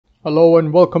Hello and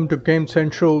welcome to game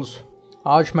centrals.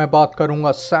 आज मैं बात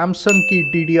करूंगा सैमसंग की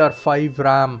DDR5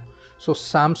 RAM. So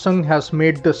Samsung has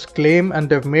made this claim and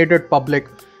Dev made it public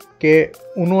कि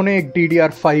उन्होंने एक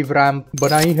DDR5 रैम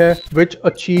बनाई है विच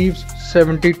अचीव्स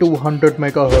 7200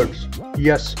 मेगाहर्ट्ज।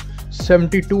 यस,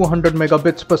 7200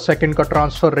 मेगाबिट्स पर सेकेंड का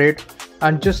ट्रांसफ़र रेट।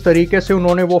 एंड जिस तरीके से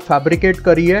उन्होंने वो फैब्रिकेट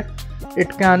करी है,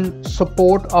 it can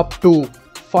support up to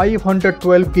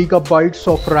 512 gigabytes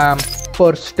of RAM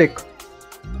पर स्टिक।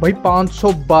 भाई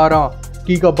 512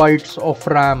 गीगाबाइट्स ऑफ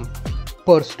रैम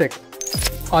पर stick.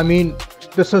 I mean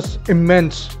this is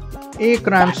immense. एक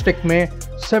रैम स्टिक में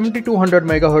 7200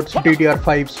 megahertz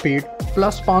DDR5 speed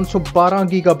plus 512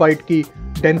 gigabyte की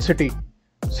डेंसिटी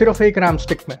सिर्फ एक रैम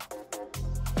स्टिक में।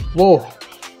 वो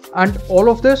and all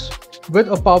of this with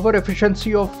a power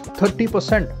efficiency of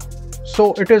 30%।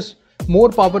 So it is more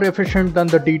power efficient than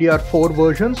the DDR4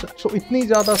 versions. So इतनी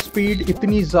ज़्यादा speed,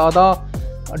 इतनी ज़्यादा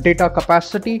data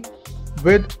capacity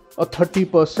with a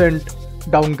 30%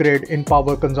 downgrade in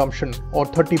power consumption or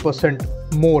 30%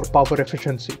 more power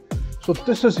efficiency. So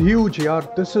this is huge, yaar.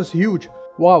 This is huge.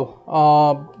 Wow.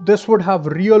 This would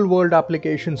have real world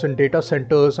applications in data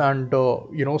centers and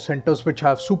centers which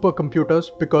have supercomputers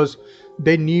because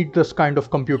they need this kind of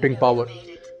computing power.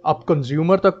 अब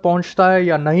consumer तक पहुंचता है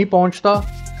या नहीं पहुंचता,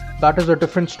 that is a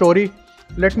different story.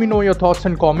 Let me know your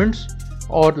thoughts and comments.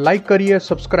 और like करिए,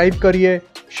 subscribe करिए,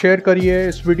 शेयर करिए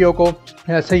इस वीडियो को।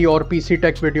 ऐसे ही और PC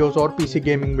टेक वीडियोस और PC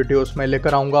गेमिंग वीडियोस मैं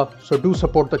लेकर आऊँगा। So do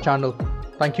support the channel.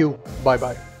 Thank you, bye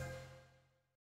bye.